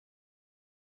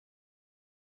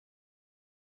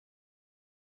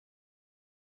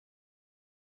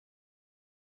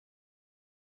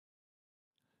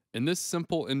In this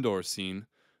simple indoor scene,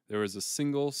 there is a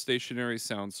single stationary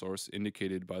sound source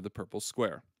indicated by the purple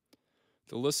square.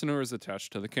 The listener is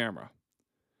attached to the camera.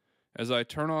 As I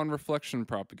turn on reflection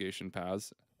propagation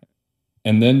paths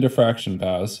and then diffraction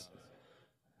paths,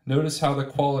 notice how the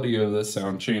quality of the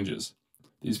sound changes.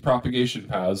 These propagation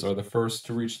paths are the first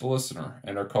to reach the listener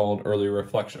and are called early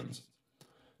reflections.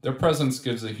 Their presence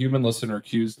gives a human listener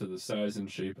cues to the size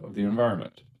and shape of the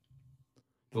environment.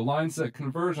 The lines that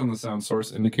converge on the sound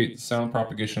source indicate the sound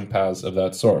propagation paths of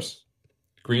that source.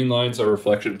 Green lines are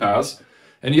reflection paths,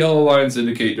 and yellow lines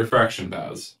indicate diffraction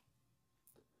paths.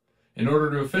 In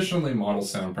order to efficiently model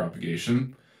sound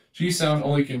propagation, GSound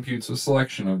only computes a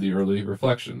selection of the early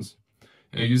reflections.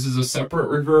 It uses a separate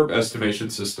reverb estimation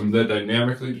system that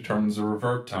dynamically determines the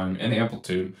reverb time and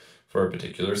amplitude for a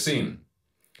particular scene.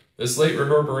 This late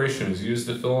reverberation is used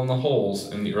to fill in the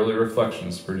holes in the early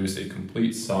reflections to produce a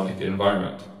complete sonic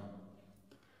environment.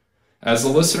 As the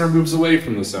listener moves away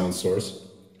from the sound source,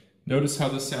 notice how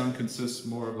the sound consists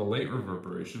more of a late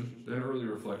reverberation than early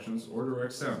reflections or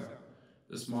direct sound.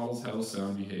 This models how the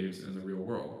sound behaves in the real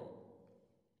world.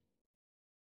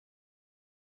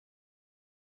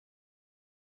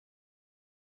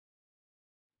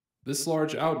 This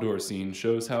large outdoor scene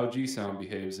shows how GSound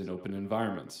behaves in open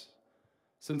environments.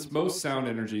 Since most sound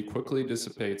energy quickly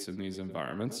dissipates in these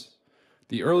environments,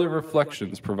 the early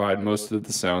reflections provide most of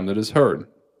the sound that is heard.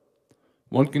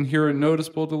 One can hear a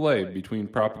noticeable delay between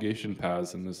propagation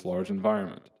paths in this large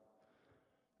environment.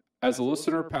 As the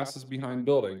listener passes behind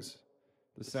buildings,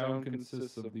 the sound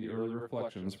consists of the early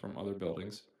reflections from other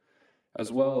buildings,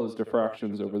 as well as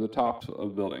diffractions over the tops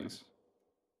of buildings.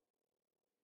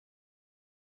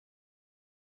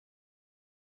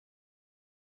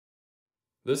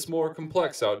 This more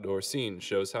complex outdoor scene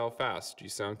shows how fast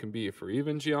GSound can be for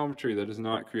even geometry that is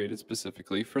not created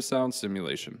specifically for sound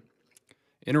simulation.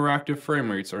 Interactive frame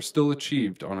rates are still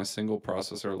achieved on a single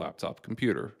processor laptop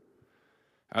computer.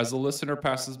 As the listener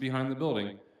passes behind the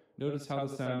building, notice how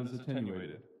the sound is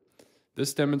attenuated.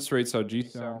 This demonstrates how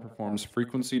GSound performs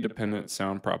frequency-dependent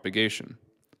sound propagation.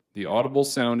 The audible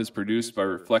sound is produced by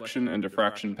reflection and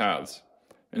diffraction paths.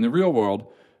 In the real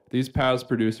world, these paths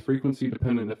produce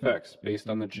frequency-dependent effects based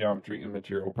on the geometry and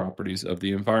material properties of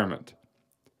the environment.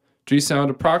 GSound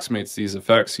approximates these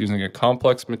effects using a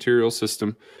complex material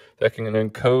system that can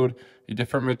encode a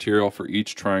different material for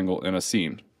each triangle in a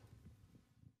scene.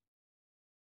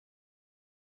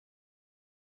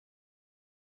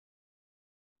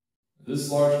 This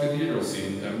large cathedral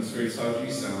scene demonstrates how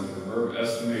GSound's reverb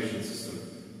estimation system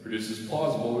produces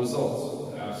plausible results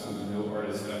with absolutely no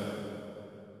artist effort.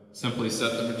 Simply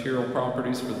set the material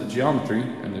properties for the geometry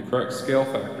and the correct scale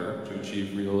factor to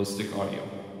achieve realistic audio.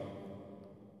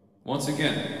 Once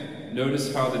again,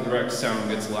 notice how the direct sound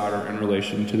gets louder in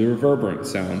relation to the reverberant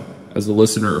sound as the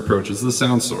listener approaches the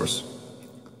sound source.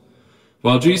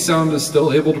 While GSound is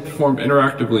still able to perform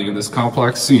interactively in this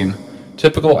complex scene,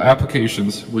 typical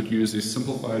applications would use a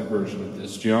simplified version of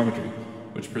this geometry,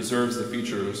 which preserves the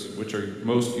features which are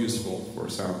most useful for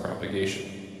sound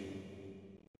propagation.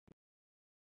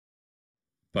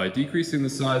 By decreasing the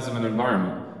size of an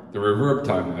environment, the reverb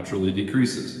time naturally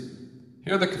decreases.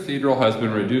 Here the cathedral has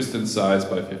been reduced in size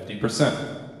by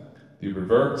 50%. The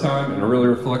reverb time and early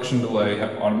reflection delay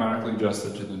have automatically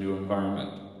adjusted to the new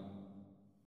environment.